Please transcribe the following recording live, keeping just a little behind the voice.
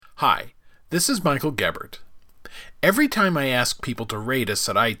Hi, this is Michael Gebert. Every time I ask people to rate us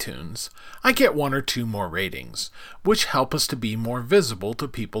at iTunes, I get one or two more ratings, which help us to be more visible to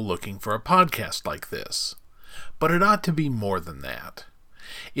people looking for a podcast like this. But it ought to be more than that.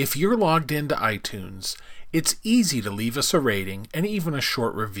 If you're logged into iTunes, it's easy to leave us a rating and even a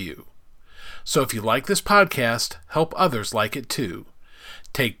short review. So if you like this podcast, help others like it too.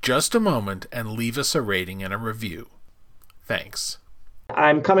 Take just a moment and leave us a rating and a review. Thanks.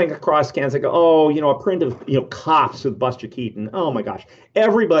 I'm coming across scans. I go, a print of, Cops with Buster Keaton. Oh my gosh.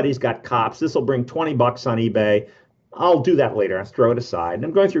 Everybody's got Cops. This will bring $20 on eBay. I'll do that later. I'll throw it aside. And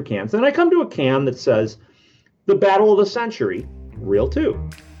I'm going through cans. Then I come to a can that says, The Battle of the Century, Reel 2.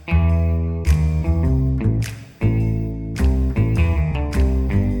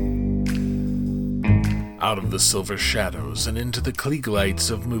 Out of the silver shadows and into the Klieg lights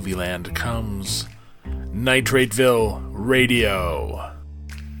of Movieland comes Nitrateville Radio.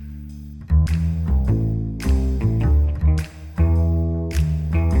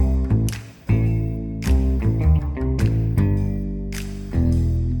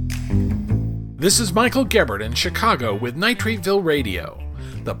 This is Michael Gebert in Chicago with Nitrateville Radio,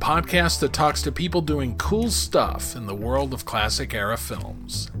 the podcast that talks to people doing cool stuff in the world of classic era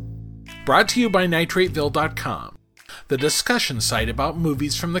films. Brought to you by Nitrateville.com, the discussion site about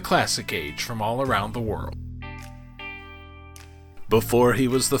movies from the classic age from all around the world. Before he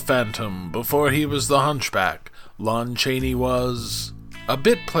was the Phantom, before he was the Hunchback, Lon Chaney was a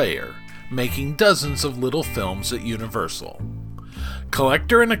bit player, making dozens of little films at Universal.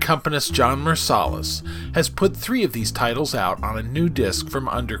 Collector and accompanist John Marsalis has put 3 of these titles out on a new disc from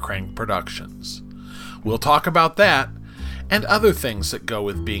Undercrank Productions. We'll talk about that, and other things that go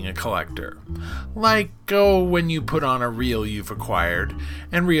with being a collector. Like when you put on a reel you've acquired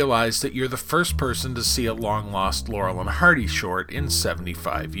and realize that you're the first person to see a long-lost Laurel and Hardy short in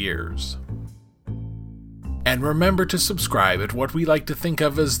 75 years. And remember to subscribe at what we like to think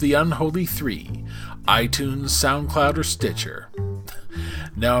of as the Unholy 3, iTunes, SoundCloud, or Stitcher.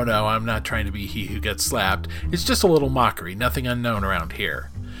 No, I'm not trying to be he who gets slapped. It's just a little mockery, nothing unknown around here.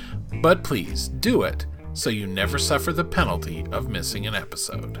 But please, do it, so you never suffer the penalty of missing an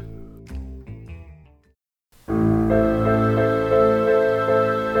episode.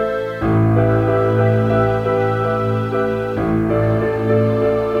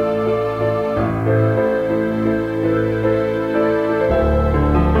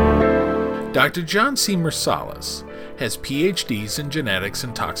 Dr. John C. Marsalis has PhDs in genetics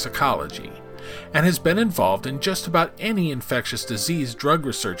and toxicology, and has been involved in just about any infectious disease drug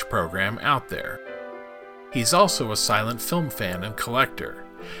research program out there. He's also a silent film fan and collector,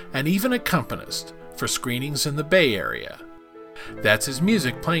 and even accompanist for screenings in the Bay Area. That's his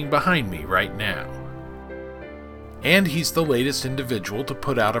music playing behind me right now. And he's the latest individual to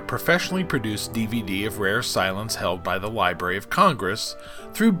put out a professionally produced DVD of rare silence held by the Library of Congress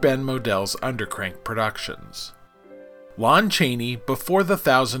through Ben Modell's Undercrank Productions. Lon Chaney, Before the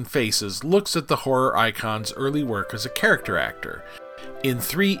Thousand Faces, looks at the horror icon's early work as a character actor in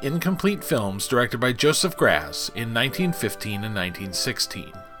 3 incomplete films directed by Joseph Grass in 1915 and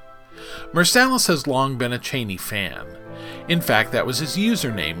 1916. Marsalis has long been a Chaney fan. In fact, that was his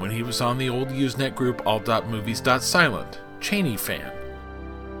username when he was on the old Usenet group alt.movies.silent, Chaney fan.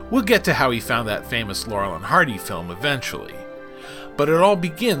 We'll get to how he found that famous Laurel and Hardy film eventually, but it all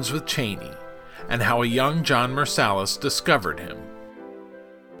begins with Chaney, and how a young John Marsalis discovered him.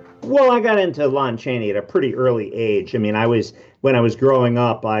 Well, I got into Lon Chaney at a pretty early age. I mean, when I was growing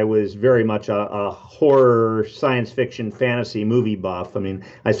up, I was very much a horror, science fiction, fantasy movie buff. I mean,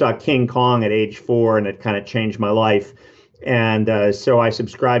 I saw King Kong at age 4, and it kind of changed my life. And so I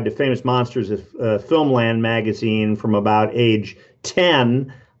subscribed to Famous Monsters of Filmland magazine from about age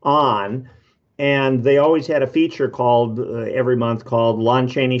 10 on. And they always had a feature called, every month, called Lon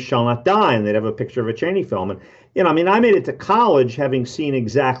Chaney Shall Not Die, and they'd have a picture of a Chaney film. And, I made it to college having seen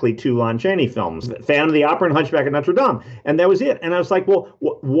exactly 2 Lon Chaney films, Phantom of the Opera and Hunchback of Notre Dame. And that was it. And I was like, well,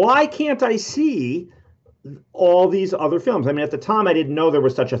 why can't I see all these other films? I mean, at the time, I didn't know there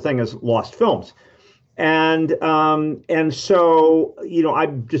was such a thing as lost films. And so, I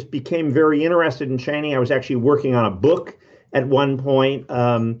just became very interested in Chaney. I was actually working on a book at one point.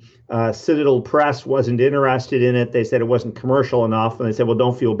 Citadel Press wasn't interested in it. They said it wasn't commercial enough. And they said, well,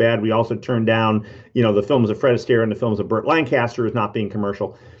 don't feel bad. We also turned down, the films of Fred Astaire and the films of Burt Lancaster as not being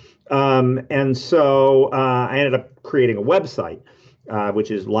commercial. And so I ended up creating a website,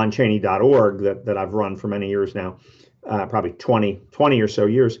 which is lonchaney.org that I've run for many years now, probably 20 or so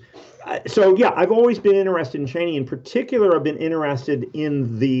years. So, yeah, I've always been interested in Chaney. In particular, I've been interested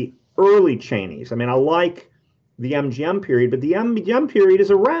in the early Cheneys. I mean, I like the MGM period, but the MGM period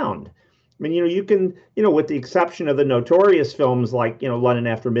is around. I mean, you can, with the exception of the notorious films like, London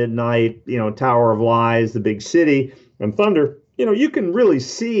After Midnight, Tower of Lies, The Big City, and Thunder, you can really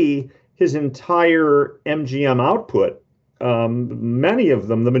see his entire MGM output, many of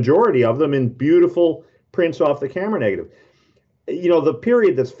them, the majority of them, in beautiful prints off the camera negative. The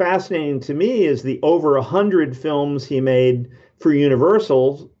period that's fascinating to me is the over 100 films he made for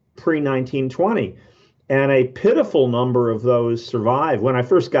Universal pre-1920. And a pitiful number of those survive. When I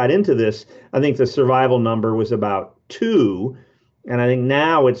first got into this, I think the survival number was about 2. And I think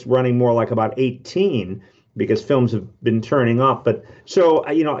now it's running more like about 18 because films have been turning up. But so,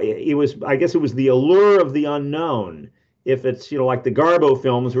 I guess it was the allure of the unknown. If it's, like the Garbo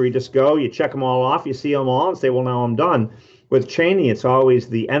films where you just go, you check them all off, you see them all and say, well, now I'm done. With Chaney, it's always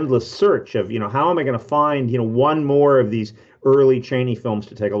the endless search of, how am I going to find, one more of these early Chaney films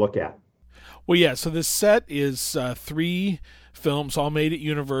to take a look at? Well, yeah, so this set is 3 films all made at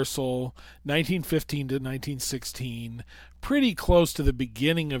Universal, 1915 to 1916, pretty close to the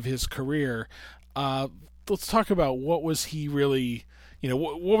beginning of his career. Let's talk about what was he really,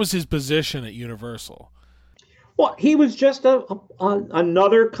 what was his position at Universal? Well, he was just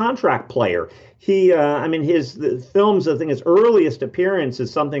another contract player. The films, I think his earliest appearance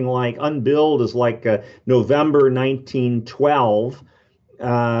is something like Unbilled is like November 1912.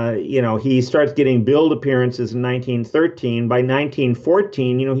 He starts getting billed appearances in 1913. By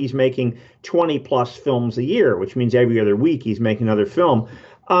 1914, he's making 20 plus films a year, which means every other week he's making another film.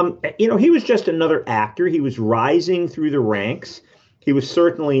 He was just another actor. He was rising through the ranks. He was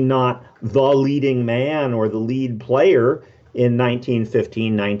certainly not the leading man or the lead player in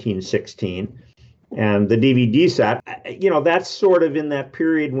 1915, 1916. And the DVD set, that's sort of in that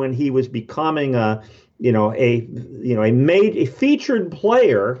period when he was becoming a featured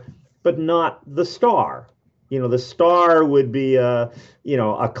player, but not the star. The star would be a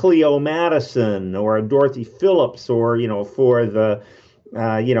Cleo Madison or a Dorothy Phillips, or for the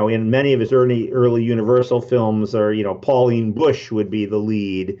in many of his early Universal films, or Pauline Bush would be the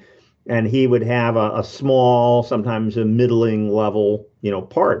lead, and he would have a small, sometimes a middling level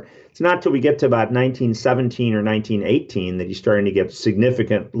part. It's not till we get to about 1917 or 1918 that he's starting to get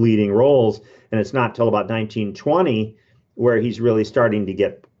significant leading roles. And it's not till about 1920 where he's really starting to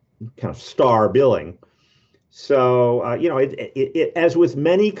get kind of star billing. So, as with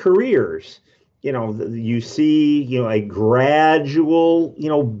many careers, you see, a gradual,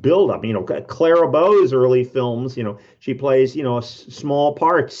 buildup. Clara Bow's early films, she plays, small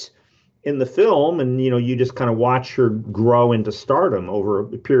parts in the film, and you just kind of watch her grow into stardom over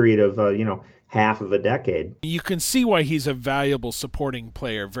a period of half of a decade. You can see why he's a valuable supporting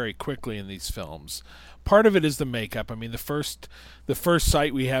player very quickly in these films. Part of it is the makeup. I mean, the first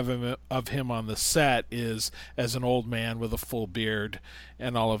sight we have of him on the set is as an old man with a full beard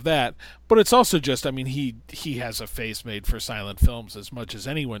and all of that. But it's also just, he has a face made for silent films as much as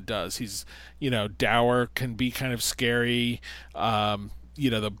anyone does. He's, dour, can be kind of scary.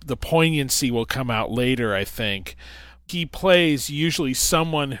 The poignancy will come out later, I think. He plays usually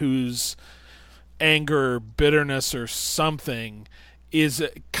someone whose anger, bitterness, or something is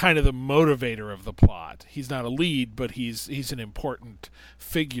kind of the motivator of the plot. He's not a lead, but he's an important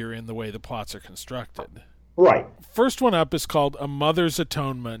figure in the way the plots are constructed. Right. First one up is called A Mother's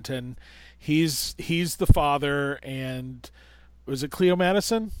Atonement, and he's the father, and was it Cleo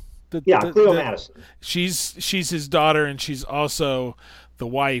Madison? Cleo Madison. She's his daughter, and she's also the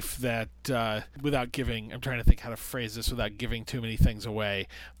wife that, without giving, I'm trying to think how to phrase this without giving too many things away,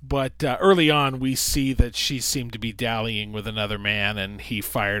 but early on we see that she seemed to be dallying with another man, and he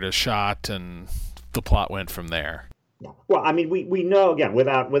fired a shot, and the plot went from there. Well, we know, again,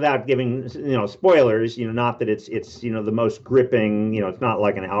 without giving spoilers, not that it's the most gripping, it's not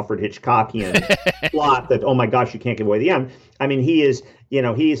like an Alfred Hitchcockian plot that, oh my gosh, you can't give away the end. He's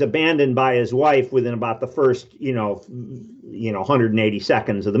abandoned by his wife within about the first 180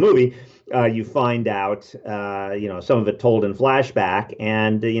 seconds of the movie. You find out some of it told in flashback,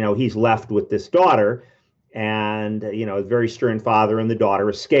 and he's left with this daughter, and a very stern father, and the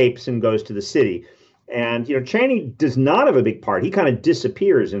daughter escapes and goes to the city. And, Chaney does not have a big part. He kind of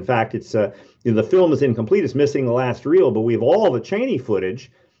disappears. In fact, it's the film is incomplete. It's missing the last reel, but we have all the Chaney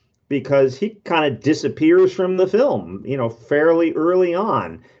footage because he kind of disappears from the film, fairly early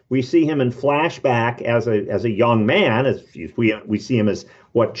on. We see him in flashback as a young man, as we see him as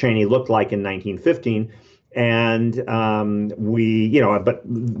what Chaney looked like in 1915. And but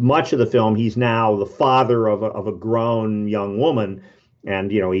much of the film, he's now the father of a grown young woman.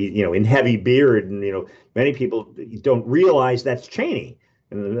 And, in heavy beard, and, many people don't realize that's Chaney.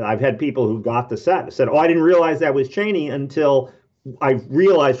 And I've had people who got the set said, "Oh, I didn't realize that was Chaney until I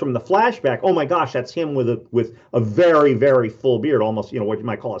realized from the flashback. Oh my gosh, that's him with a very very full beard, almost what you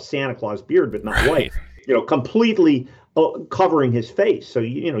might call a Santa Claus beard, but not white. Completely covering his face. So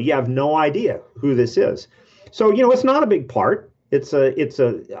you have no idea who this is. So it's not a big part. It's a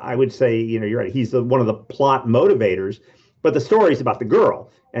I would say you're right. He's one of the plot motivators, but the story is about the girl.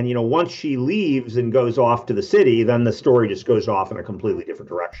 And once she leaves and goes off to the city, then the story just goes off in a completely different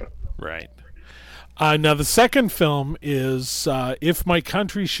direction. Right. Now the second film is If My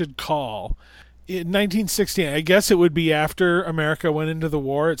Country Should Call. In 1916, I guess it would be after America went into the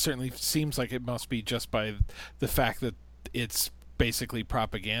war. It certainly seems like it must be, just by the fact that it's basically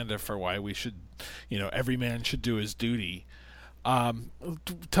propaganda for why we should, every man should do his duty.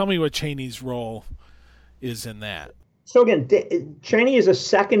 Tell me what Chaney's role is in that. So again, Chaney is a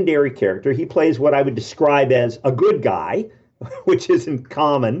secondary character. He plays what I would describe as a good guy, which isn't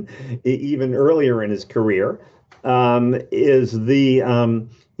common even earlier in his career. He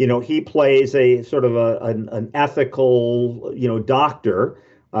plays a sort of an ethical, doctor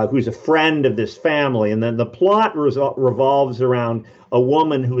who's a friend of this family. And then the plot revolves around a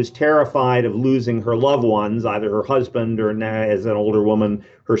woman who is terrified of losing her loved ones, either her husband or, as an older woman,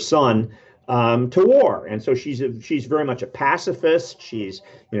 her son, to war. And so she's very much a pacifist. She's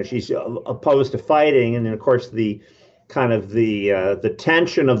opposed to fighting. And then, of course, the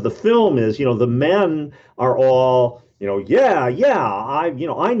tension of the film is, the men are all, I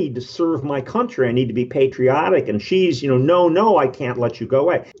need to serve my country. I need to be patriotic. And she's, no, I can't let you go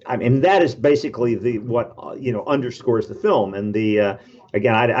away. I mean, that is basically what underscores the film. And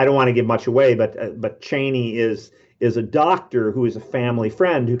again, I don't want to give much away, but Chaney is a doctor who is a family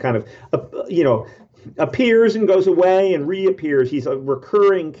friend who kind of, appears and goes away and reappears. He's a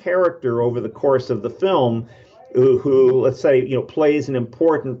recurring character over the course of the film who let's say, plays an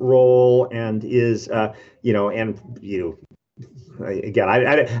important role and is, again,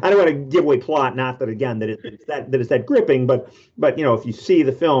 I don't want to give away plot. Not that again that it's that gripping, but if you see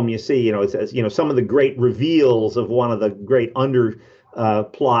the film, you see it's some of the great reveals of one of the great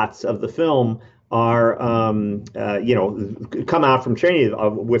plots of the film are come out from Chaney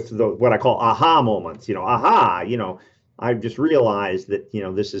with what I call aha moments. I've just realized that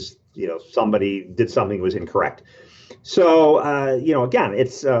this is somebody did something that was incorrect. So again,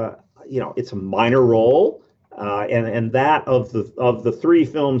 it's it's a minor role, and that of the three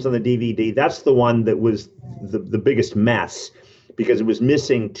films on the DVD, that's the one that was the biggest mess because it was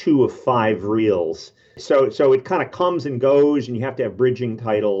missing 2 of 5 reels. So it kind of comes and goes, and you have to have bridging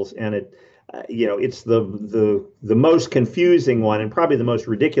titles, and it's the most confusing one and probably the most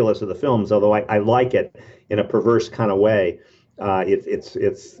ridiculous of the films. Although I like it in a perverse kind of way.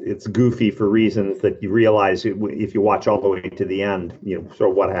 It's goofy for reasons that you realize if you watch all the way to the end,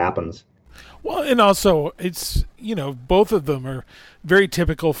 sort of what happens. Well, and also it's both of them are very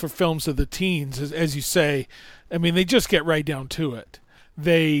typical for films of the teens, as you say. I mean, they just get right down to it.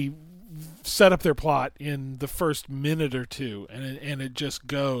 They set up their plot in the first minute or two, and it just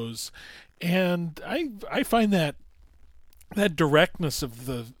goes. And I find that directness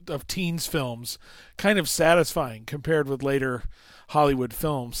of teens films kind of satisfying compared with later Hollywood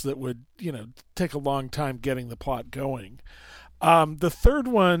films that would take a long time getting the plot going. The third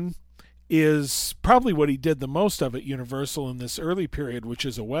one is probably what he did the most of at Universal in this early period, which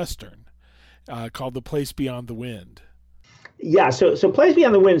is a Western called The Place Beyond the Wind. Yeah, so Place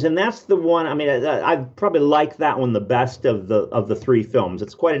Beyond the Wind, and that's the one. I mean, I probably like that one the best of the 3 films.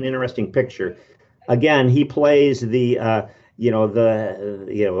 It's quite an interesting picture. Again, he plays the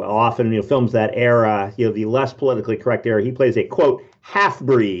often films that era, the less politically correct era. He plays a quote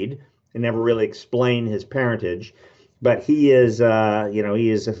half-breed and never really explain his parentage, but he is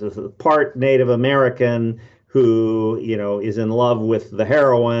he is a part Native American who is in love with the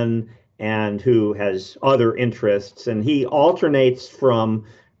heroine and who has other interests, and he alternates from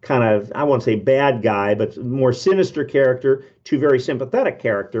kind of, I won't say bad guy, but more sinister character to very sympathetic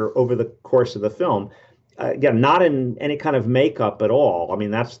character over the course of the film. Again, not in any kind of makeup at all. I mean,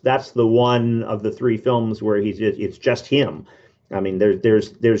 that's the one of the 3 films where it's just him. I mean,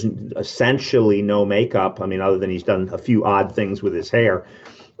 there's essentially no makeup. I mean, other than he's done a few odd things with his hair.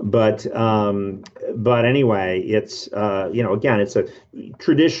 But anyway, it's again, it's a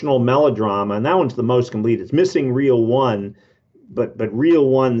traditional melodrama, and that one's the most complete. It's missing reel 1, but reel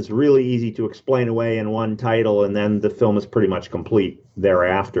 1's really easy to explain away in one title, and then the film is pretty much complete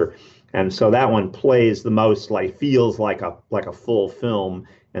thereafter. And so that one plays the most feels like a full film,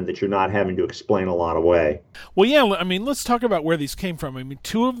 and that you're not having to explain a lot away. Well, yeah, I mean, let's talk about where these came from. I mean,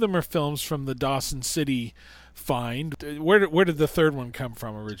 2 of them are films from the Dawson City find. Where did the third one come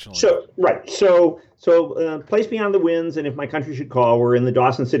from originally? So Place Beyond the Winds and If My Country Should Call were in the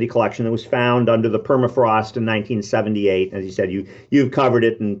Dawson City collection that was found under the permafrost in 1978. As you said, you've covered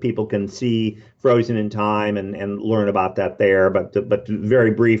it, and people can see Frozen in Time and learn about that there. But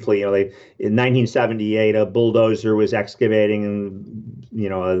very briefly, in 1978, a bulldozer was excavating,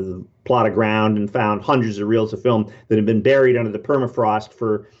 a plot of ground and found hundreds of reels of film that had been buried under the permafrost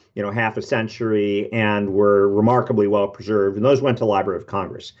for half a century and were remarkably well preserved, and those went to Library of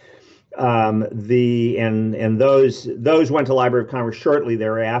Congress. Those went to Library of Congress shortly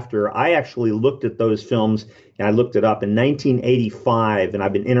thereafter. I actually looked at those films, and I looked it up in 1985, and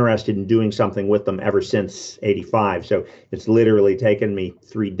I've been interested in doing something with them ever since '85. So it's literally taken me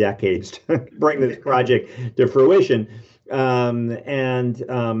 3 decades to bring this project to fruition. And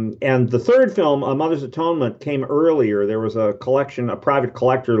the third film, A Mother's Atonement, came earlier. There was a private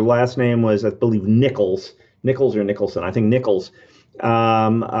collector. The last name was, I believe, Nichols or Nicholson. I think Nichols.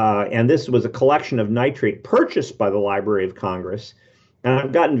 And this was a collection of nitrate purchased by the Library of Congress. And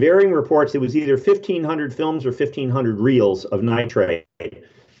I've gotten varying reports. It was either 1,500 films or 1,500 reels of nitrate,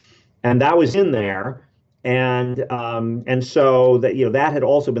 and that was in there. And so that had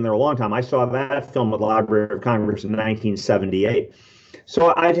also been there a long time. I saw that film at the Library of Congress in 1978.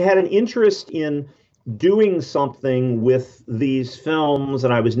 So I'd had an interest in doing something with these films,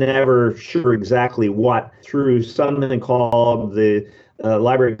 and I was never sure exactly what, through something called the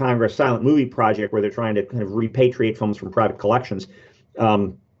Library of Congress Silent Movie Project, where they're trying to kind of repatriate films from private collections.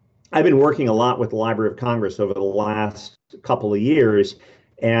 I've been working a lot with the Library of Congress over the last couple of years,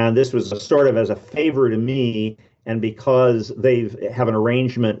 and this was sort of as a favor to me. And because they have an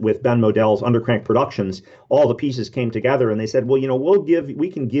arrangement with Ben Modell's Undercrank Productions, all the pieces came together, and they said, well,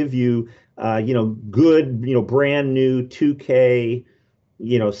 we can give you, good, brand new 2K,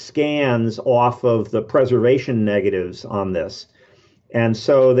 scans off of the preservation negatives on this. And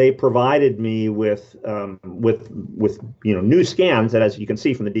so they provided me with new scans that, as you can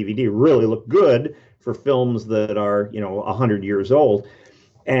see from the DVD, really look good for films that are 100 years old.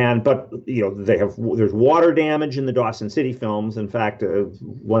 But there's water damage in the Dawson City films. In fact,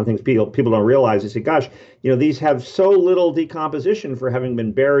 one of the things people don't realize is that, gosh, these have so little decomposition for having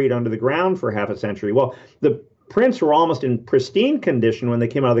been buried under the ground for half a century. Well, the prints were almost in pristine condition when they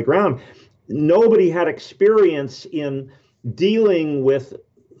came out of the ground. Nobody had experience in dealing with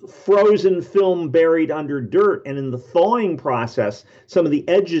frozen film buried under dirt, and in the thawing process, some of the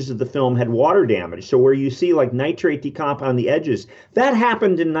edges of the film had water damage. So where you see like nitrate decomp on the edges, that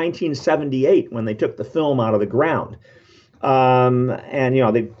happened in 1978 when they took the film out of the ground.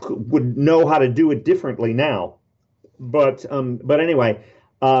 They would know how to do it differently now. But anyway,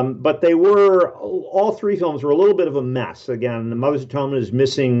 they were, all 3 films were a little bit of a mess. Again, The Mother's Atonement is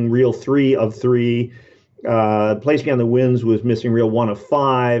missing reel 3 of 3. Place Beyond the Winds was missing reel 1 of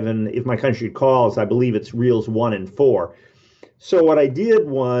 5, and If My Country Calls, I believe it's reels 1 and 4. So what I did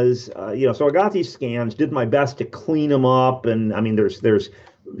was, so I got these scans, did my best to clean them up, and I mean, there's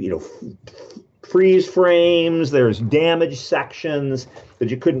freeze frames, there's damaged sections that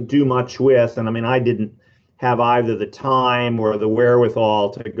you couldn't do much with, and I mean, I didn't have either the time or the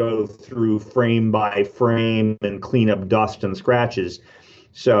wherewithal to go through frame by frame and clean up dust and scratches.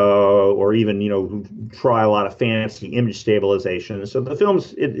 So, or even, try a lot of fancy image stabilization. So the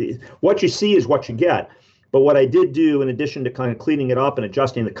films, what you see is what you get. But what I did do, in addition to kind of cleaning it up and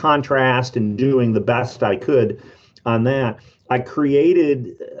adjusting the contrast and doing the best I could on that, I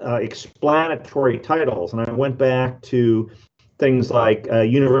created explanatory titles. And I went back to things like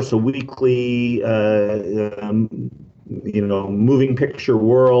Universal Weekly, Moving Picture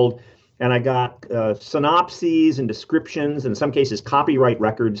World, and I got synopses and descriptions, and in some cases copyright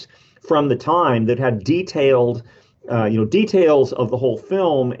records from the time that had detailed, details of the whole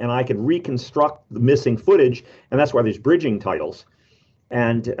film, and I could reconstruct the missing footage, and that's why there's bridging titles.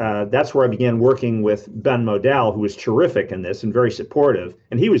 And that's where I began working with Ben Modell, who was terrific in this and very supportive,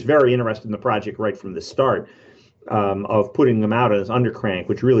 and he was very interested in the project right from the start. Of putting them out as Undercrank,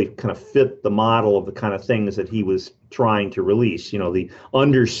 which really kind of fit the model of the kind of things that he was trying to release, the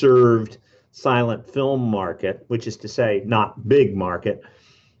underserved silent film market, which is to say not big market.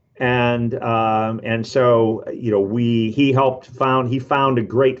 And so, he found a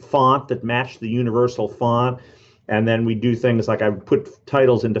great font that matched the Universal font. And then we do things like I would put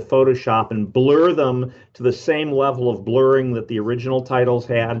titles into Photoshop and blur them to the same level of blurring that the original titles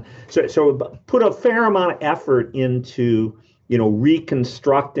had. So put a fair amount of effort into,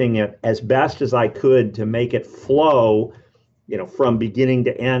 reconstructing it as best as I could to make it flow, from beginning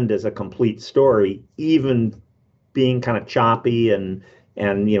to end as a complete story, even being kind of choppy and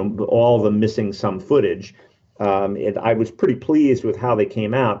all of them missing some footage. I was pretty pleased with how they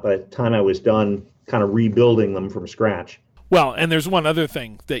came out by the time I was done kind of rebuilding them from scratch. Well, and there's one other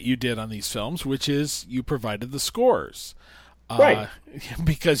thing that you did on these films, which is you provided the scores. Right.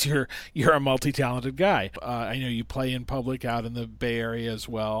 Because you're a multi-talented guy. I know you play in public out in the Bay Area as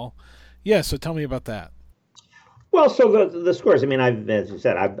well. Yeah, so tell me about that. Well, so the scores. I mean, as you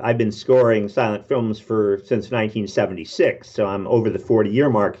said, I've been scoring silent films since 1976, so I'm over the 40-year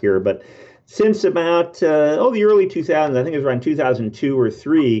mark here. But since about the early 2000s, I think it was around 2002 or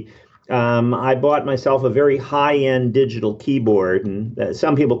three, I bought myself a very high-end digital keyboard, and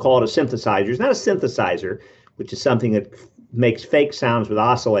some people call it a synthesizer. It's not a synthesizer, which is something that makes fake sounds with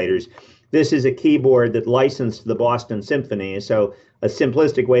oscillators. This is a keyboard that licensed to the Boston Symphony. So a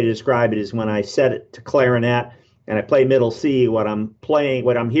simplistic way to describe it is when I set it to clarinet and I play middle C, what I'm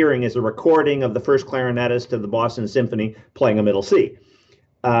hearing is a recording of the first clarinetist of the Boston Symphony playing a middle C.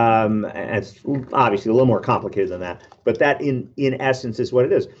 And it's obviously a little more complicated than that, but that in essence is what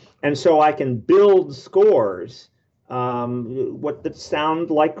it is. And so I can build scores that sound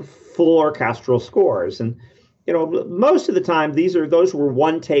like full orchestral scores. And most of the time, those were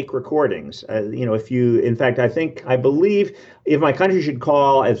one-take recordings. In fact, I believe If My Country Should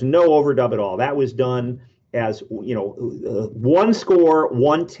Call as no overdub at all. That was done as, one score,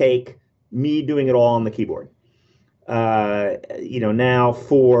 one take, me doing it all on the keyboard. Now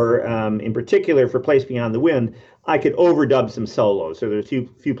in particular for Place Beyond the Wind, I could overdub some solos. So there's a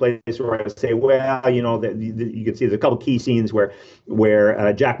few places where I would say, well, you can see there's a couple key scenes where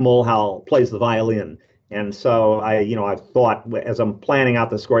Jack Mulhall plays the violin. And so I thought as I'm planning out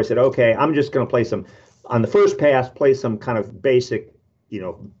the score, I said, okay, I'm just going to play on the first pass, play some kind of basic,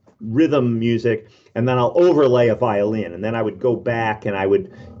 rhythm music, and then I'll overlay a violin. And then I would go back and I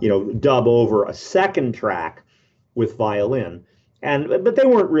would, dub over a second track with violin. But they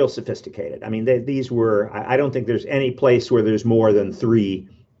weren't real sophisticated. I mean, these were, I don't think there's any place where there's more than 3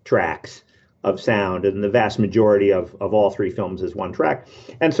 tracks of sound, and the vast majority of all 3 films is one track.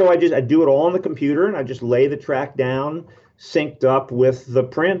 And so I do it all on the computer, and I just lay the track down, synced up with the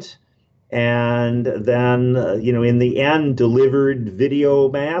print, and then, in the end, delivered video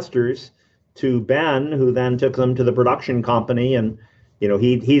masters to Ben, who then took them to the production company, and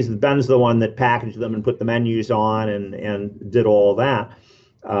Ben's the one that packaged them and put the menus on and did all that.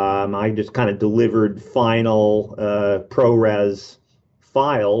 I just kind of delivered final ProRes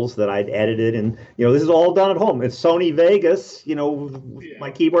files that I'd edited, and this is all done at home. It's Sony Vegas,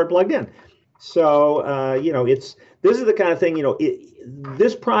 my keyboard plugged in. So this is the kind of thing,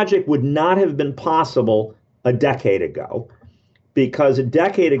 this project would not have been possible a decade ago, because a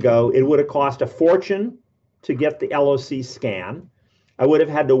decade ago it would have cost a fortune to get the LOC scan. I would have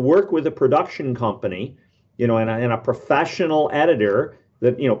had to work with a production company, and a professional editor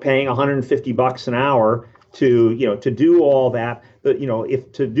that, paying $150 an hour to do all that. But,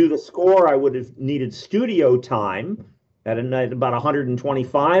 if to do the score, I would have needed studio time at about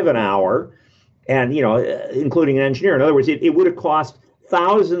 $125 an hour, and, including an engineer. In other words, it would have cost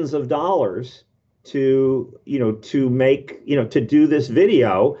thousands of dollars to make, to do this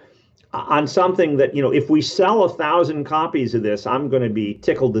video on something that, if we sell 1,000 copies of this, I'm going to be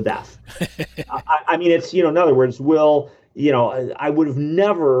tickled to death. I mean, it's, in other words, I would have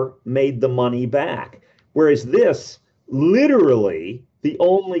never made the money back. Whereas this, literally, the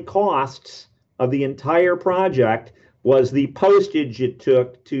only costs of the entire project was the postage it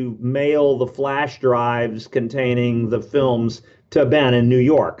took to mail the flash drives containing the films to Ben in New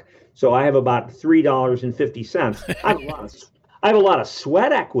York. So I have about $3.50. I have a lot of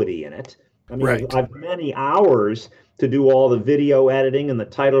sweat equity in it. I mean, right. I've many hours to do all the video editing and the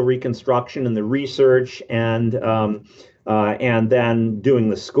title reconstruction and the research and then doing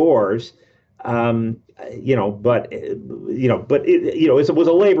the scores. But it was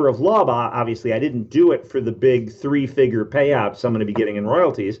a labor of love. Obviously, I didn't do it for the big 3-figure payouts I'm going to be getting in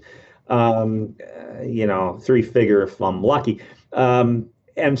royalties. 3-figure if I'm lucky.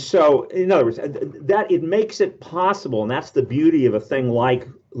 And so, in other words, that it makes it possible, and that's the beauty of a thing like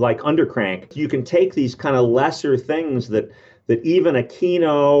Undercrank. You can take these kind of lesser things that even a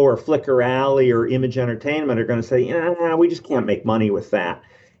Kino or Flickr Alley or Image Entertainment are going to say, we just can't make money with that.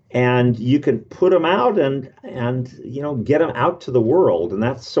 And you can put them out and get them out to the world, and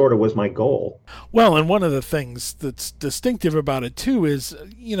that sort of was my goal. Well, and one of the things that's distinctive about it too is,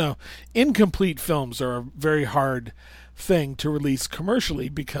 incomplete films are a very hard thing to release commercially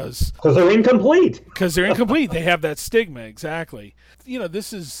because they're incomplete. They have that stigma, exactly.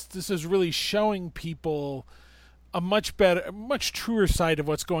 This is really showing people a much truer side of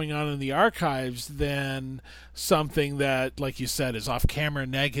what's going on in the archives than something that, like you said, is off-camera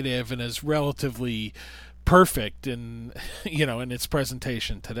negative and is relatively perfect in in its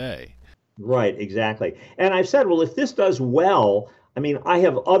presentation today. Right, exactly. And I've said, well, if this does well, I mean, I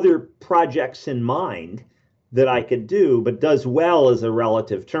have other projects in mind that I could do, but does well is a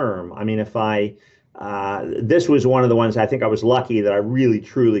relative term. I mean, if this was one of the ones I think I was lucky that I really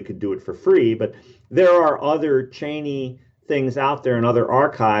truly could do it for free, but there are other Chaney things out there and other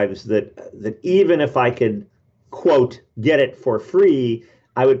archives that even if I could, quote, get it for free,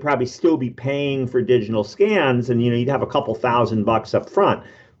 I would probably still be paying for digital scans, and you'd have a couple $1,000 up front.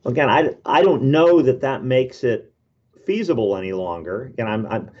 Again, I don't know that makes it feasible any longer.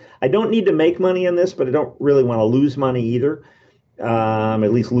 And I don't need to make money in this, but I don't really want to lose money either. At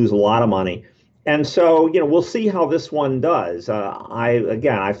least lose a lot of money. And so, we'll see how this one does.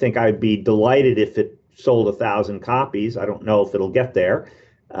 I think I'd be delighted if it sold 1,000 copies. I don't know if it'll get there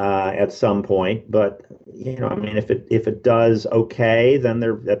at some point, but I mean, if it does okay, then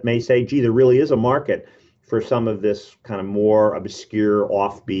that may say, gee, there really is a market for some of this kind of more obscure,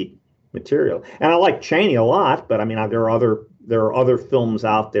 offbeat material. And I like Chaney a lot, but I mean, there are other films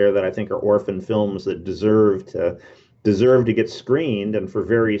out there that I think are orphan films that deserve to get screened, and for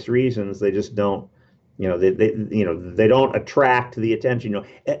various reasons they just don't. They don't attract the attention.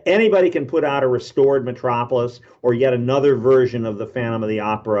 Anybody can put out a restored Metropolis or yet another version of the Phantom of the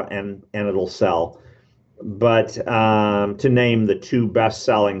Opera, and it'll sell. But to name the two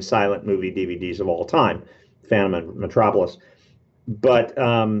best-selling silent movie DVDs of all time, Phantom and Metropolis. But, there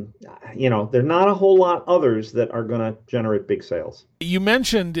are not a whole lot others that are going to generate big sales. You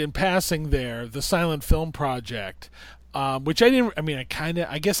mentioned in passing there the Silent Film Project, which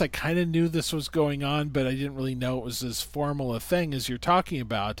I guess I kind of knew this was going on, but I didn't really know it was as formal a thing as you're talking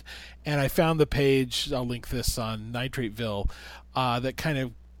about. And I found the page, I'll link this on Nitrateville, that kind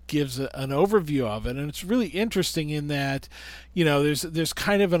of gives an overview of it, and it's really interesting in that there's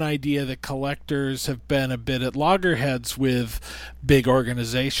kind of an idea that collectors have been a bit at loggerheads with big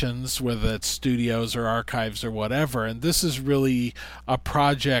organizations, whether it's studios or archives or whatever, and this is really a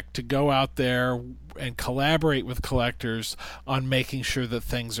project to go out there and collaborate with collectors on making sure that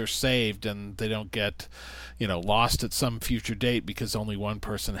things are saved and they don't get lost at some future date because only one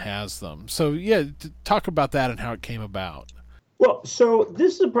person has them. So talk about that and how it came about. Well, so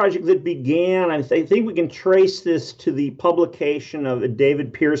this is a project that began, I think we can trace this to the publication of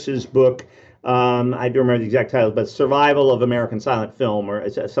David Pierce's book. I don't remember the exact title, but Survival of American Silent Film, or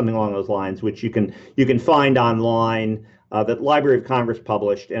something along those lines, which you can find online, that Library of Congress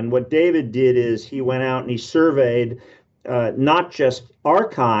published. And what David did is he went out and he surveyed not just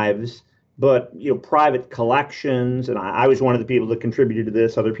archives, but private collections. And I was one of the people that contributed to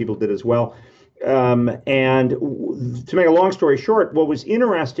this. Other people did as well. And to make a long story short, what was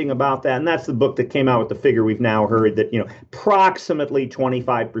interesting about that, and that's the book that came out with the figure we've now heard, that approximately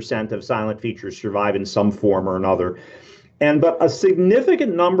 25% of silent features survive in some form or another, but a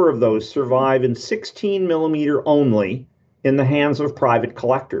significant number of those survive in 16 millimeter only in the hands of private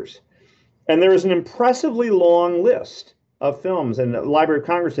collectors. And there is an impressively long list of films, and the Library of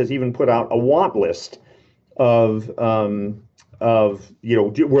Congress has even put out a want list of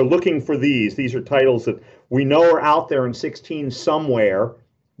we're looking for these. These are titles that we know are out there in 16 somewhere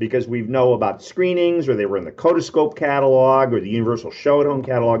because we know about screenings, or they were in the Codescope catalog or the Universal Show at Home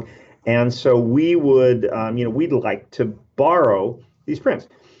catalog. And so we would, we'd like to borrow these prints.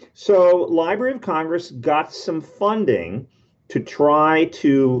 So Library of Congress got some funding to try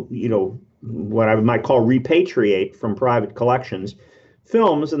to, what I might call repatriate from private collections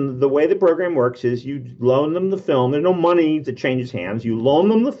films. And the way the program works is you loan them the film. There's no money that changes hands. You loan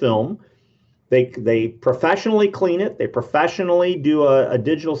them the film. They professionally clean it. They professionally do a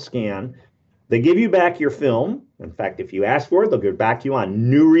digital scan. They give you back your film. In fact, if you ask for it, they'll give it back to you on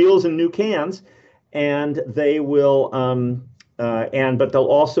new reels and new cans. And they will, but they'll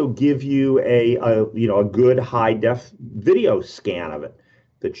also give you a good high def video scan of it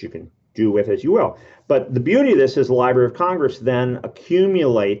that you can do with as you will. But the beauty of this is the Library of Congress then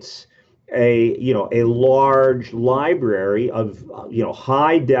accumulates a large library of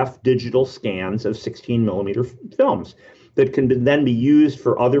high def digital scans of 16 millimeter films that can then be used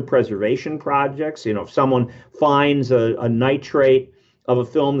for other preservation projects. If someone finds a nitrate of a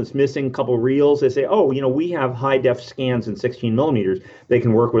film that's missing a couple reels, they say, we have high def scans in 16 millimeters. They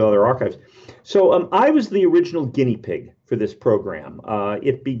can work with other archives. So I was the original guinea pig for this program.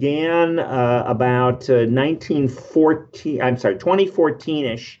 It began about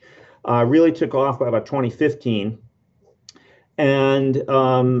 2014-ish, really took off by about 2015. And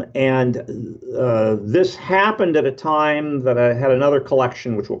this happened at a time that I had another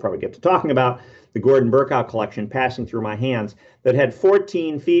collection, which we'll probably get to talking about, the Gordon Burkow collection, passing through my hands, that had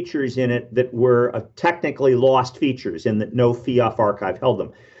 14 features in it that were technically lost features, in that no FIAF archive held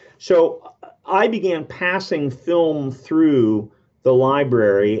them. So I began passing film through the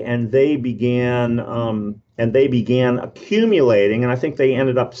library, and they began accumulating, and I think they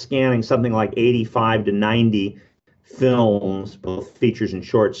ended up scanning something like 85 to 90 films, both features and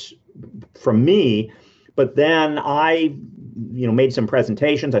shorts, from me. But then I made some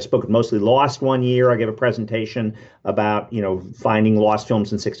presentations. I spoke at Mostly Lost one year. I gave a presentation about finding lost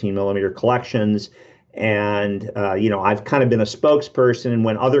films in 16 millimeter collections, and I've kind of been a spokesperson. And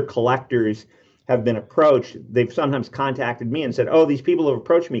when other collectors have been approached, they've sometimes contacted me and said, "Oh, these people have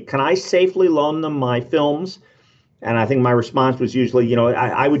approached me. Can I safely loan them my films?" And I think my response was usually,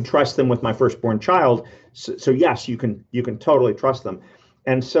 I would trust them with my firstborn child. So yes, you can totally trust them.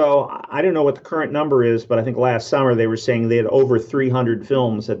 And so I don't know what the current number is, but I think last summer they were saying they had over 300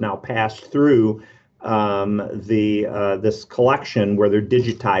 films that now passed through this collection, where they're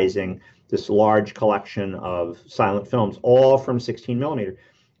digitizing this large collection of silent films, all from 16 millimeter.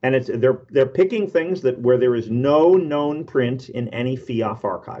 And they're picking things where there is no known print in any FIAF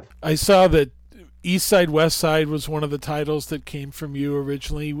archive. I saw that East Side, West Side was one of the titles that came from you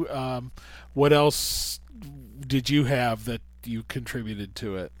originally. What else did you have that you contributed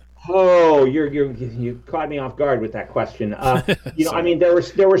to it? Oh, you caught me off guard with that question. I mean, there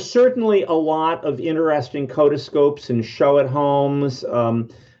were certainly a lot of interesting Codescopes and show at homes. Again,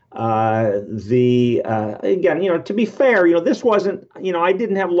 to be fair, this wasn't, I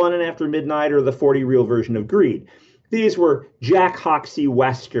didn't have London After Midnight or the 40 reel version of Greed. These were Jack Hoxsey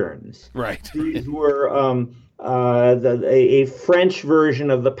westerns. Right. These were a French version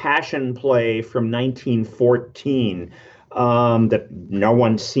of the Passion Play from 1914 that no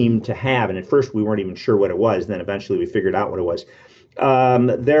one seemed to have. And at first we weren't even sure what it was. Then eventually we figured out what it was.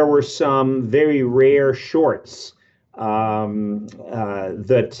 There were some very rare shorts that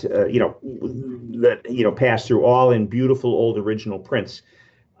passed through, all in beautiful old original prints.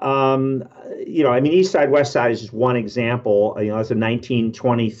 East Side, West Side is just one example. It's a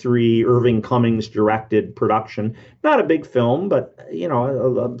 1923 Irving Cummings directed production. Not a big film, but,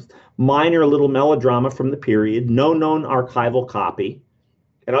 a minor little melodrama from the period. No known archival copy.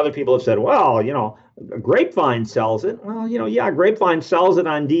 And other people have said, well, Grapevine sells it. Well, Grapevine sells it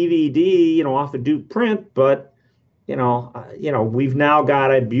on DVD, off a Duke print, but, we've now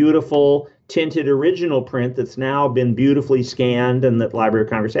got a beautiful tinted original print that's now been beautifully scanned and that Library of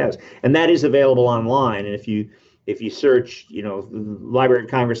Congress has, and that is available online. And if you search, Library of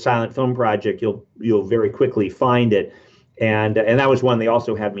Congress Silent Film Project, you'll very quickly find it. And that was one they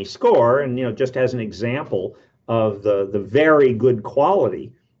also had me score, and just as an example of the very good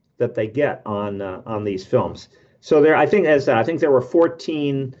quality that they get on these films. So I think there were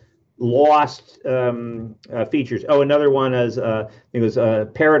 14 lost features. Oh, another one is it was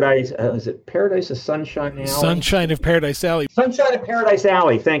Paradise. Is it Paradise of Sunshine Alley? Sunshine of Paradise Alley. Sunshine of Paradise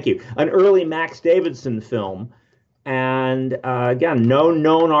Alley. Thank you. An early Max Davidson film, and again, no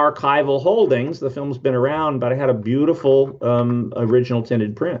known archival holdings. The film's been around, but I had a beautiful original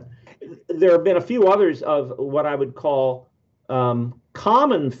tinted print. There have been a few others of what I would call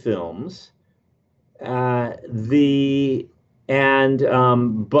common films. But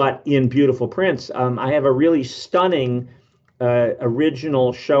in beautiful prints. I have a really stunning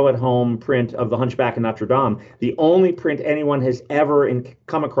original show-at-home print of The Hunchback of Notre Dame, the only print anyone has ever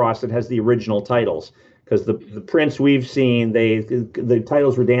come across that has the original titles, because the prints we've seen, the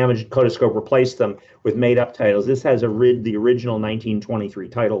titles were damaged, Codescope replaced them with made-up titles. This has the original 1923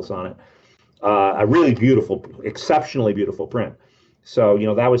 titles on it. A really beautiful, exceptionally beautiful print. So,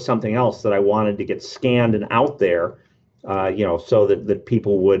 that was something else that I wanted to get scanned and out there, so that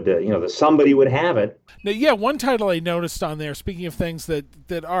people would, that somebody would have it. Now, yeah, one title I noticed on there, speaking of things that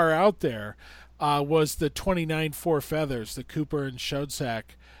are out there, was the 29 Four Feathers, the Cooper and Schoedsack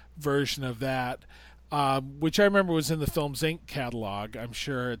version of that, which I remember was in the Films Inc. catalog. I'm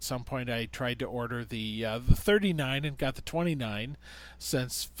sure at some point I tried to order the 39 and got the 29,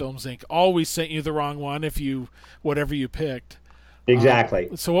 since Films Inc. always sent you the wrong one whatever you picked. Exactly.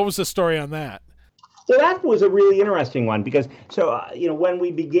 So what was the story on that? So that was a really interesting one because, when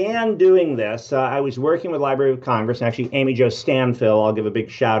we began doing this, I was working with Library of Congress, and actually Amy Jo Stanfill, I'll give a big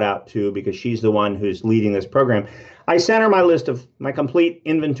shout out to because she's the one who's leading this program. I sent her my list of my complete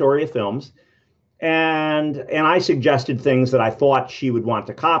inventory of films, And I suggested things that I thought she would want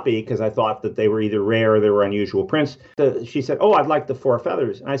to copy because I thought that they were either rare or they were unusual prints. She said, "Oh, I'd like the four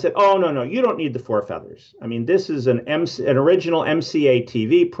feathers." And I said, "Oh, no, no, you don't need the four feathers. I mean, this is an original MCA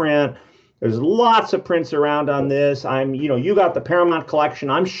TV print. There's lots of prints around on this. You got the Paramount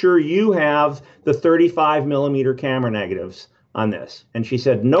collection. I'm sure you have the 35 millimeter camera negatives on this." And she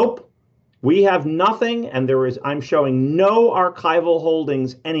said, "Nope. We have nothing, and I'm showing no archival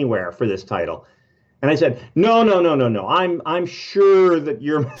holdings anywhere for this title." And I said, "No, no, no, no, no. I'm sure that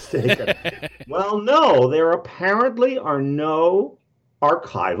you're mistaken." Well, no, there apparently are no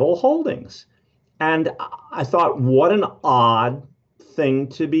archival holdings. And I thought, what an odd thing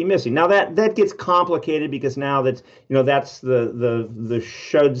to be missing. Now that gets complicated because now that's the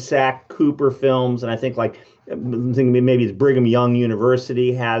Schoedsack Cooper films, and I think maybe it's Brigham Young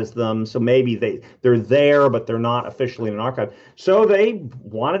University has them, so maybe they're there, but they're not officially in an archive. So they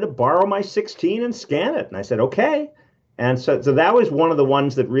wanted to borrow my 16 and scan it, and I said okay. And so that was one of the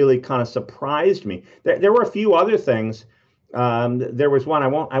ones that really kind of surprised me. There were a few other things. There was one,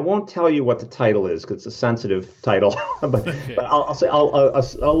 I won't tell you what the title is because it's a sensitive title, but I'll say a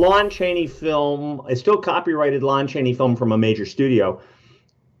Lon Chaney film, a still copyrighted Lon Chaney film from a major studio.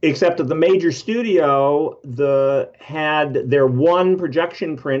 Except that the major studio had their one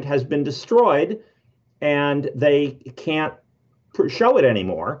projection print has been destroyed, and they can't show it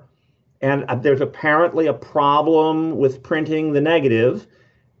anymore. And there's apparently a problem with printing the negative.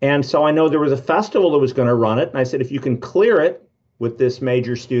 And so I know there was a festival that was going to run it, and I said, if you can clear it with this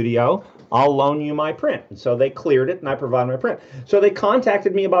major studio, I'll loan you my print. And so they cleared it, and I provided my print. So they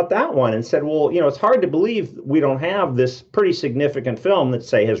contacted me about that one and said, well, it's hard to believe we don't have this pretty significant film that,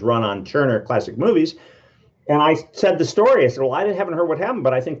 say, has run on Turner Classic Movies. And I said the story. I said, well, I haven't heard what happened,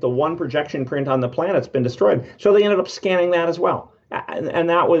 but I think the one projection print on the planet's been destroyed. So they ended up scanning that as well. And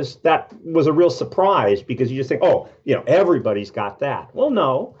that was a real surprise because you just think, everybody's got that. Well,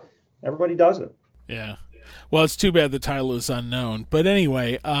 no, everybody doesn't. Yeah. Well, it's too bad the title is unknown. But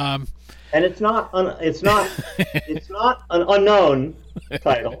anyway, and it's not an unknown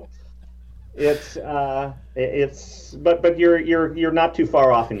title. But you're not too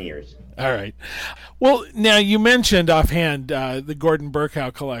far off in years. All right. Well, now you mentioned offhand the Gordon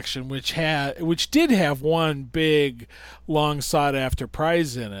Berkow collection, which did have one big, long sought after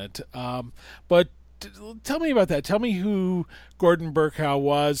prize in it. But tell me about that. Tell me who Gordon Berkow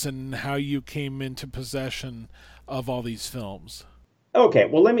was and how you came into possession of all these films. Okay.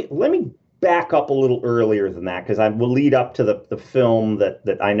 Well, let me back up a little earlier than that because I will lead up to the film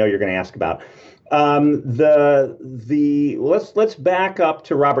that I know you're going to ask about. Let's back up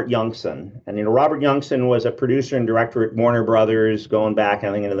to Robert Youngson. And Robert Youngson was a producer and director at Warner Brothers going back,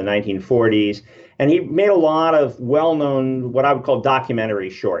 I think, into the 1940s. And he made a lot of well-known, what I would call documentary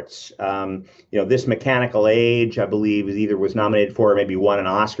shorts. This Mechanical Age, I believe, was nominated for, or maybe won an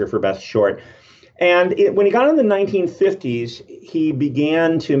Oscar for Best Short. And when he got in the 1950s, he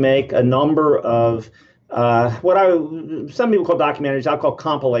began to make a number of some people call documentaries, I'll call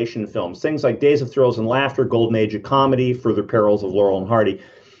compilation films, things like Days of Thrills and Laughter, Golden Age of Comedy, Further Perils of Laurel and Hardy.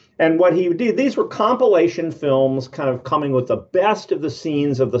 And what he did, these were compilation films kind of coming with the best of the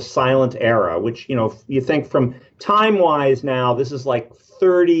scenes of the silent era, which, you think from time-wise now, this is like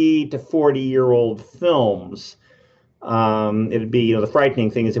 30 to 40-year-old films. It'd be, the frightening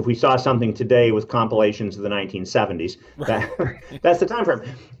thing is if we saw something today with compilations of the 1970s, that's the time frame.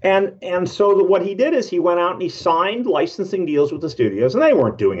 And so what he did is he went out and he signed licensing deals with the studios, and they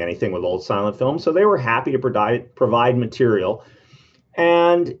weren't doing anything with old silent films, so they were happy to provide material.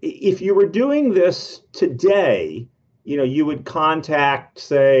 And if you were doing this today, you would contact,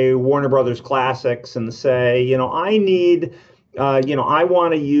 say, Warner Brothers Classics and say, I need... I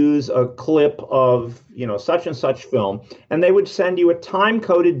want to use a clip of, such and such film, and they would send you a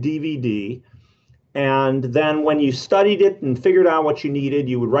time-coded DVD, and then when you studied it and figured out what you needed,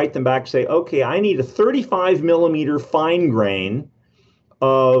 you would write them back, say, okay, I need a 35 millimeter fine grain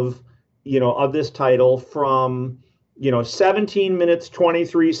of this title from, 17 minutes,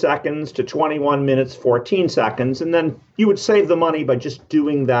 23 seconds to 21 minutes, 14 seconds, and then you would save the money by just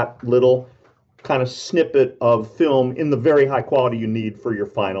doing that little kind of snippet of film in the very high quality you need for your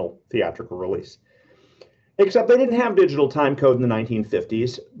final theatrical release. Except they didn't have digital time code in the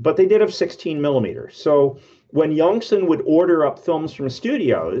 1950s, but they did have 16 millimeters. So when Youngson would order up films from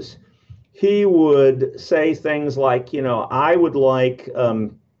studios, he would say things like, I would like, a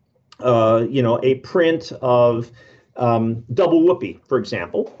print of Double Whoopee, for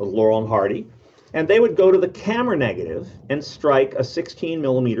example, with Laurel and Hardy. And they would go to the camera negative and strike a 16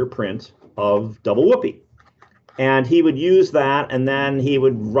 millimeter print of Double Whoopee. And he would use that, and then he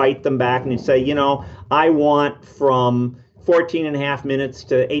would write them back, and he'd say, I want from 14 and a half minutes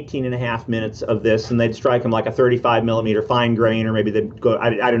to 18 and a half minutes of this, and they'd strike him like a 35 millimeter fine grain, or maybe they'd go,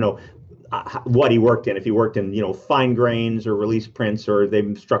 I don't know what he worked in, if he worked in, fine grains or release prints, or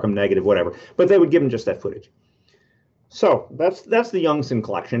they struck him negative, whatever. But they would give him just that footage. So that's the Youngson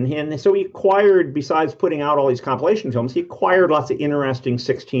collection. And so he acquired, besides putting out all these compilation films, he acquired lots of interesting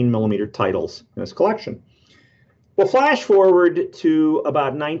 16 millimeter titles in his collection. Well, flash forward to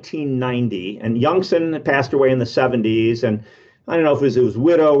about 1990, and Youngson had passed away in the 70s, and I don't know if it was his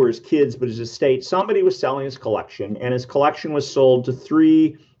widow or his kids, but his estate, somebody was selling his collection, and his collection was sold to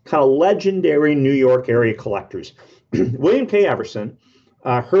three kind of legendary New York area collectors, William K. Everson,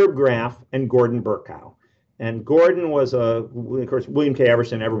 Herb Graff, and Gordon Berkow. And Gordon was of course, William K.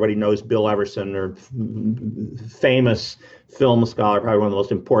 Everson, everybody knows Bill Everson, or famous film scholar, probably one of the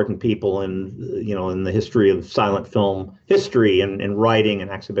most important people in the history of silent film history and writing and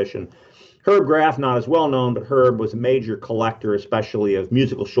exhibition. Herb Graff, not as well known, but Herb was a major collector, especially of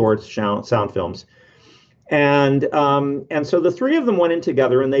musical shorts, sound films. And so the three of them went in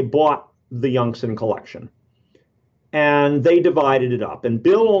together and they bought the Youngson collection. And they divided it up. And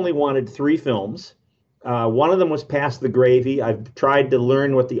Bill only wanted 3 films. One of them was Pass the Gravy. I've tried to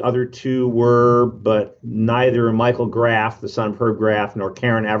learn what the other 2 were, but neither Michael Graff, the son of Herb Graff, nor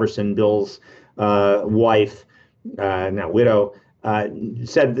Karen Everson, Bill's wife, now widow,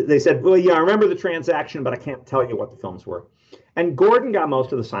 they said, well, yeah, I remember the transaction, but I can't tell you what the films were. And Gordon got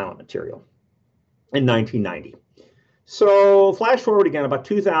most of the silent material in 1990. So flash forward again, about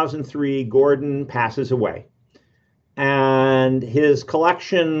 2003, Gordon passes away. And his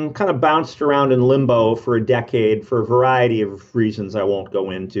collection kind of bounced around in limbo for a decade for a variety of reasons I won't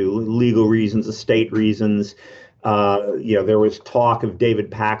go into, legal reasons, estate reasons. There was talk of David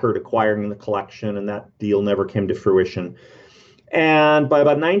Packard acquiring the collection, and that deal never came to fruition. And by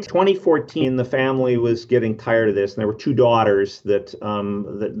about 2014, the family was getting tired of this, and there were 2 daughters that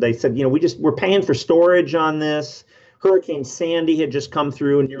they said, we're paying for storage on this. Hurricane Sandy had just come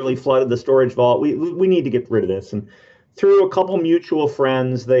through and nearly flooded the storage vault. We need to get rid of this. And through a couple mutual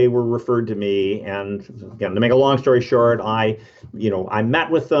friends, they were referred to me. And again, to make a long story short, I met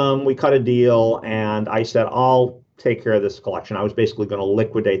with them. We cut a deal, and I said, I'll take care of this collection. I was basically going to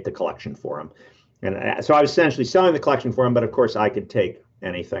liquidate the collection for him. And so I was essentially selling the collection for him, but of course I could take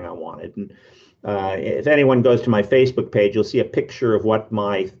anything I wanted. And if anyone goes to my Facebook page, you'll see a picture of what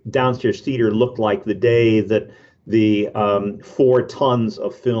my downstairs theater looked like the day that the 4 tons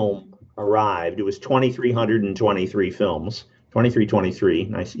of film arrived. It was 2,323 films, 2323,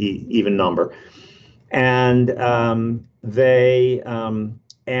 nice even number. And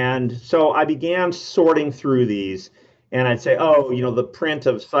and so I began sorting through these. And I'd say, the print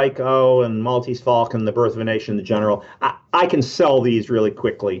of Psycho and Maltese Falcon, The Birth of a Nation, The General, I can sell these really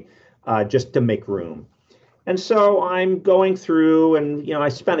quickly just to make room. And so I'm going through, and I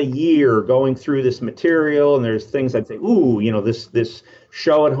spent a year going through this material, and there's things I'd say, this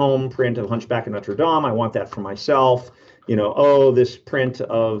show at home print of Hunchback of Notre Dame, I want that for myself. This print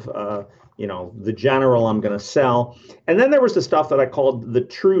of The General I'm going to sell. And then there was the stuff that I called the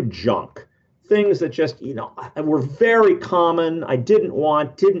true junk. Things that just, were very common, I didn't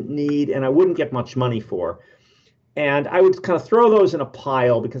want, didn't need, and I wouldn't get much money for. And I would kind of throw those in a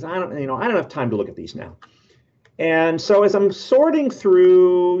pile because I don't have time to look at these now. And so as I'm sorting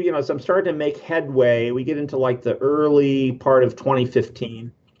through, as I'm starting to make headway, we get into like the early part of 2015.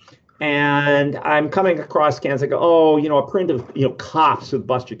 And I'm coming across cans. I go, a print of, Cops with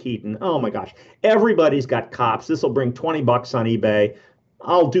Buster Keaton. Oh my gosh, everybody's got Cops. This will bring $20 on eBay.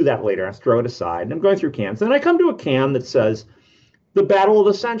 I'll do that later. I'll throw it aside. And I'm going through cans. Then I come to a can that says, The Battle of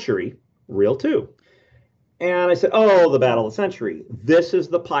the Century, Reel 2. And I said, the Battle of the Century. This is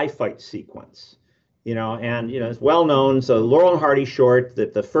the pie fight sequence. It's well known. So Laurel and Hardy short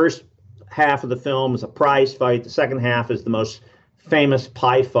that the first half of the film is a prize fight. The second half is the most famous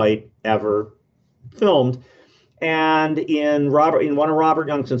pie fight ever filmed. And in one of Robert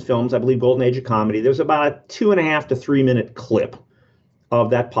Youngson's films, I believe Golden Age of Comedy, there's about a 2.5 to 3 minute clip of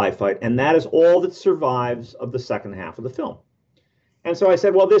that pie fight, and that is all that survives of the second half of the film. And so I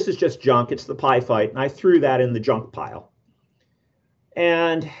said, well, this is just junk. It's the pie fight, and I threw that in the junk pile.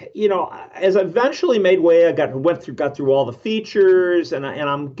 And as I eventually made way, I got through all the features, and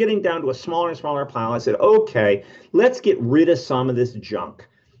I'm getting down to a smaller and smaller pile. I said, okay, let's get rid of some of this junk.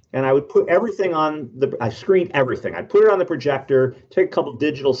 And I would put everything I screened everything. I'd put it on the projector, take a couple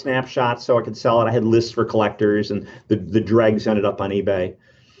digital snapshots so I could sell it. I had lists for collectors, and the dregs ended up on eBay.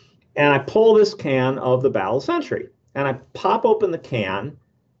 And I pull this can of the Battle of the Century, and I pop open the can,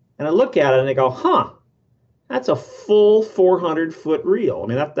 and I look at it, and I go, That's a full 400-foot reel. I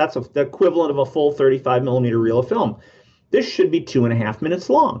mean, that's the equivalent of a full 35 millimeter reel of film. This should be 2.5 minutes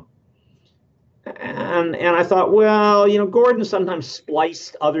long. And I thought, well, Gordon sometimes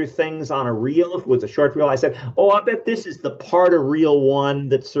spliced other things on a reel if it was a short reel. I said, oh, I bet this is the part of reel one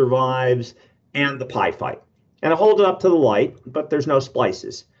that survives and the pie fight. And I hold it up to the light, but there's no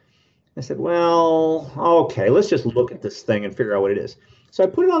splices. I said, well, okay, let's just look at this thing and figure out what it is. So I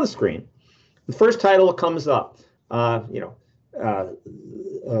put it on the screen. The first title comes up, The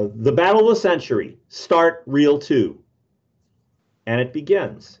Battle of the Century, Start Reel 2. And it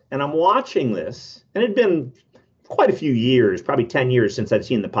begins. And I'm watching this, and it'd been quite a few years, probably 10 years since I'd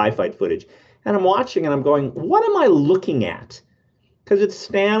seen the pie fight footage. And I'm watching and I'm going, what am I looking at? Because it's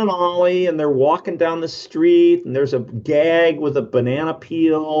Stan and Ollie, and they're walking down the street, and there's a gag with a banana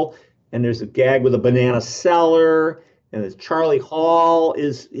peel, and there's a gag with a banana seller, and there's Charlie Hall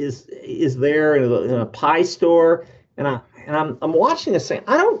is there in a pie store. And I'm watching this saying,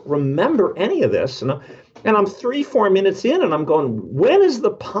 I don't remember any of this. And I'm 3-4 minutes in, and I'm going, when is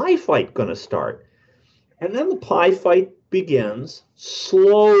the pie fight going to start? And then the pie fight begins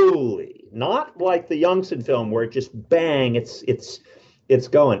slowly, not like the Youngson film where it just bang, it's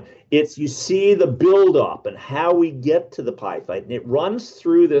going. You see the build up and how we get to the pie fight, and it runs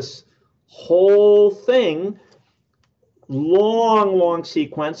through this whole thing, long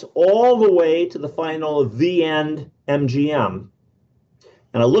sequence, all the way to the final The End MGM.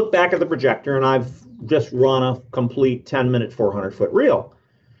 And I look back at the projector, and I've just run a complete 10-minute 400-foot reel.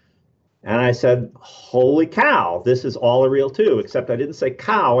 And I said, holy cow, this is all a reel too, except I didn't say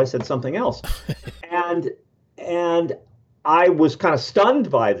cow, I said something else. and I was kind of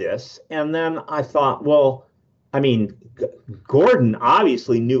stunned by this. And then I thought, well, I mean, Gordon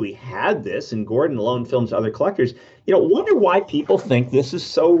obviously knew he had this, and Gordon loaned films to other collectors. Wonder why people think this is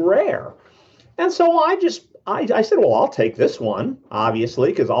so rare. And so I said, well, I'll take this one, obviously,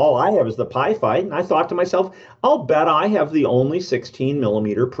 because all I have is the pie fight. And I thought to myself, I'll bet I have the only 16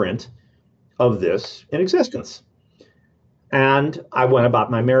 millimeter print of this in existence. And I went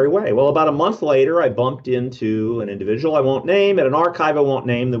about my merry way. Well, about a month later, I bumped into an individual I won't name at an archive I won't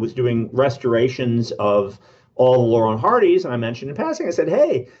name that was doing restorations of all the Laurel and Hardys. And I mentioned in passing, I said,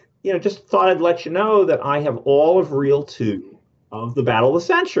 hey, just thought I'd let you know that I have all of reel 2 of the Battle of the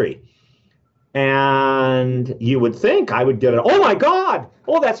Century. And you would think I would get it. Oh my God!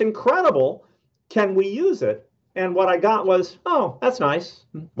 Oh, that's incredible. Can we use it? And what I got was, oh, that's nice.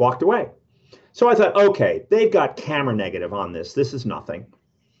 Walked away. So I thought, okay, they've got camera negative on this. This is nothing.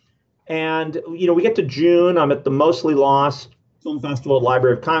 And, we get to June. I'm at the Mostly Lost Film Festival at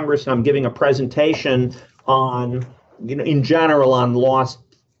Library of Congress, and I'm giving a presentation on, in general, on lost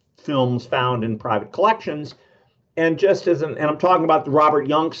films found in private collections. And I'm talking about the Robert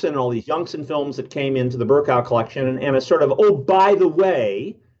Youngson and all these Youngson films that came into the Berkow collection, and a sort of, oh, by the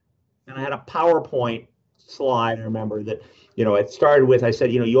way, and I had a PowerPoint slide, I remember, that, it started with, I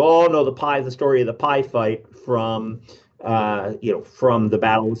said, you all know the story of the pie fight from the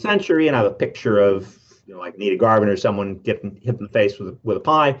Battle of the Century, and I have a picture of, like Nita Garvin or someone getting hit in the face with a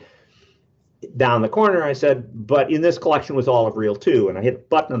pie. Down the corner, I said, but in this collection was all of reel 2, and I hit the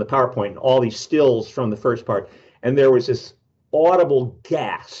button on the PowerPoint, and all these stills from the first part. And there was this audible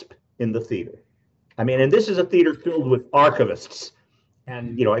gasp in the theater. I mean, and this is a theater filled with archivists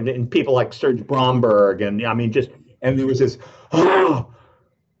and, and people like Serge Bromberg. And I mean, and there was this, oh.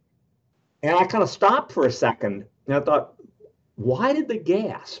 And I kind of stopped for a second and I thought, why did they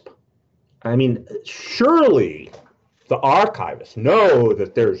gasp? I mean, surely the archivists know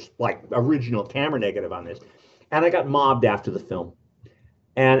that there's like original camera negative on this. And I got mobbed after the film.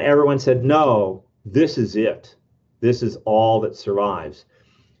 And everyone said, no, this is it. This is all that survives.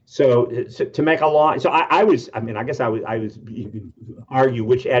 So to make a long, I guess I was, you can argue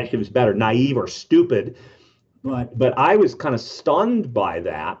which adjective is better, naive or stupid, but I was kind of stunned by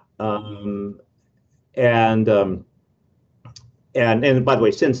that. And by the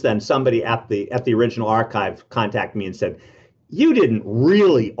way, since then, somebody at the original archive contacted me and said, you didn't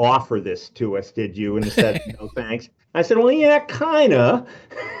really offer this to us, did you? And I said, no, thanks. I said, well, yeah, kind of.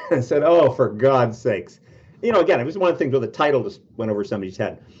 I said, oh, for God's sakes. Again, it was one of the things where the title just went over somebody's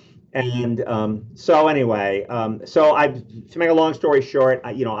head. And so anyway, to make a long story short,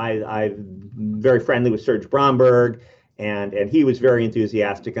 I'm very friendly with Serge Bromberg, and he was very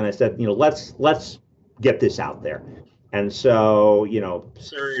enthusiastic. And I said, let's get this out there. And so,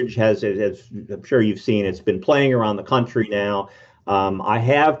 Serge has, as I'm sure you've seen, it's been playing around the country now. I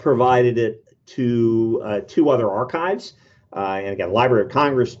have provided it to 2 other archives. And again, Library of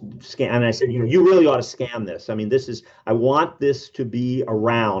Congress scan. And I said, you really ought to scan this. I mean, I want this to be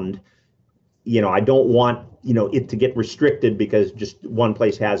around I don't want, it to get restricted because just one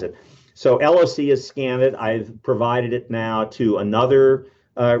place has it. So LOC has scanned it. I've provided it now to another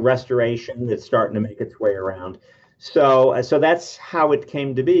restoration that's starting to make its way around. So that's how it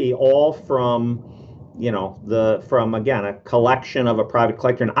came to be, all from, from again, a collection of a private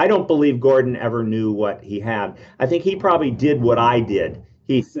collector. And I don't believe Gordon ever knew what he had. I think he probably did what I did.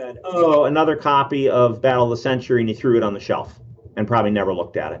 He said, "Oh, another copy of Battle of the Century," and he threw it on the shelf and probably never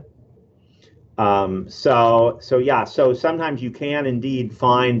looked at it. So sometimes you can indeed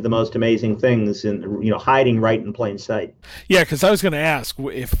find the most amazing things in, hiding right in plain sight. Yeah, because I was going to ask,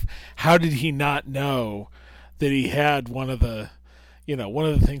 how did he not know that he had one of the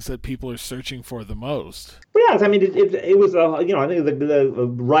things that people are searching for the most? Well, yes, I mean, it was I think the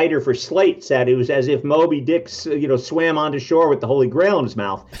writer for Slate said it was as if Moby Dick, swam onto shore with the Holy Grail in his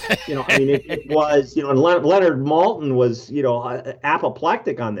mouth. I mean, it was, and Leonard Maltin was,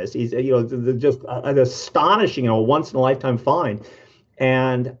 apoplectic on this. He's, just an astonishing, once in a lifetime find.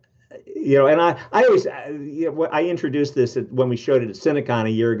 And, and I always, I introduced this when we showed it at Cinecon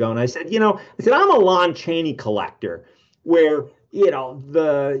a year ago, and I said, I'm a Lon Chaney collector, where 18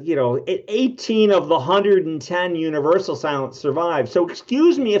 of the 110 Universal silents survive. So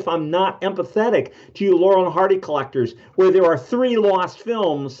excuse me if I'm not empathetic to you Laurel and Hardy collectors, where there are 3 lost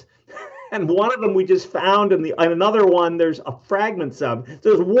films, and one of them we just found, and another one there's a fragments of.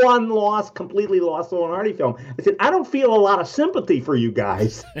 There's one completely lost Laurel and Hardy film. I said, I don't feel a lot of sympathy for you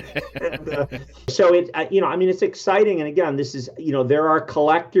guys. So it's exciting. And again, this is, there are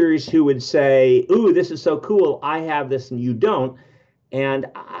collectors who would say, "Ooh, this is so cool. I have this and you don't." And,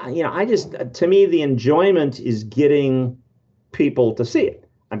 to me, the enjoyment is getting people to see it.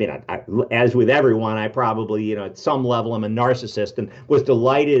 I mean, I, as with everyone, I probably, at some level, I'm a narcissist and was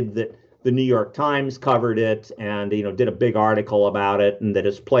delighted that the New York Times covered it and, did a big article about it, and that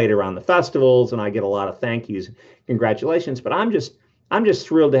it's played around the festivals, and I get a lot of thank yous, congratulations. But I'm just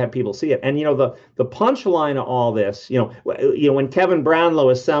thrilled to have people see it. And, the punchline of all this, when Kevin Brownlow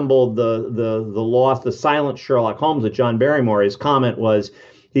assembled the silent Sherlock Holmes with John Barrymore, his comment was,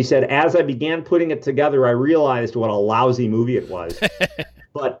 he said, "As I began putting it together, I realized what a lousy movie it was."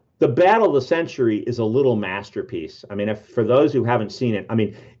 But the Battle of the Century is a little masterpiece. I mean, for those who haven't seen it, I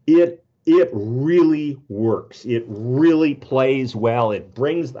mean, it really works. It really plays well. It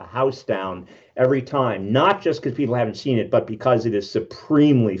brings the house down every time, not just because people haven't seen it, but because it is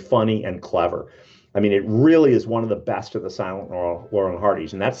supremely funny and clever. I mean, it really is one of the best of the silent Laurel and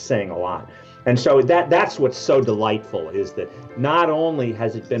Hardys, and that's saying a lot. And so that's what's so delightful, is that not only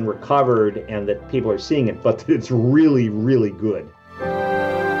has it been recovered and that people are seeing it, but that it's really, really good.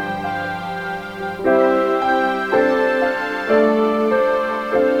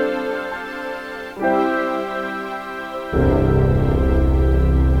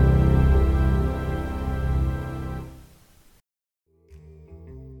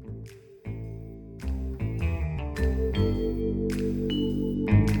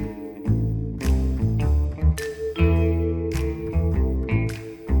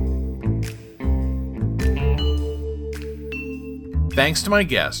 Thanks to my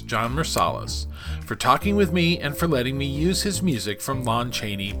guest, John Marsalis, for talking with me and for letting me use his music from Lon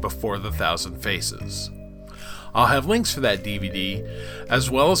Chaney Before the Thousand Faces. I'll have links for that DVD, as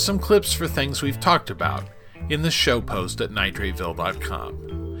well as some clips for things we've talked about, in the show post at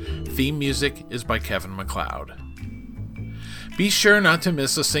nitrateville.com. Theme music is by Kevin MacLeod. Be sure not to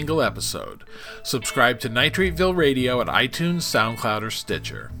miss a single episode. Subscribe to Nitrateville Radio at iTunes, SoundCloud, or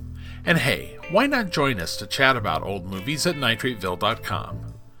Stitcher. And hey, why not join us to chat about old movies at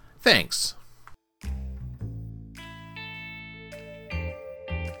nitrateville.com? Thanks.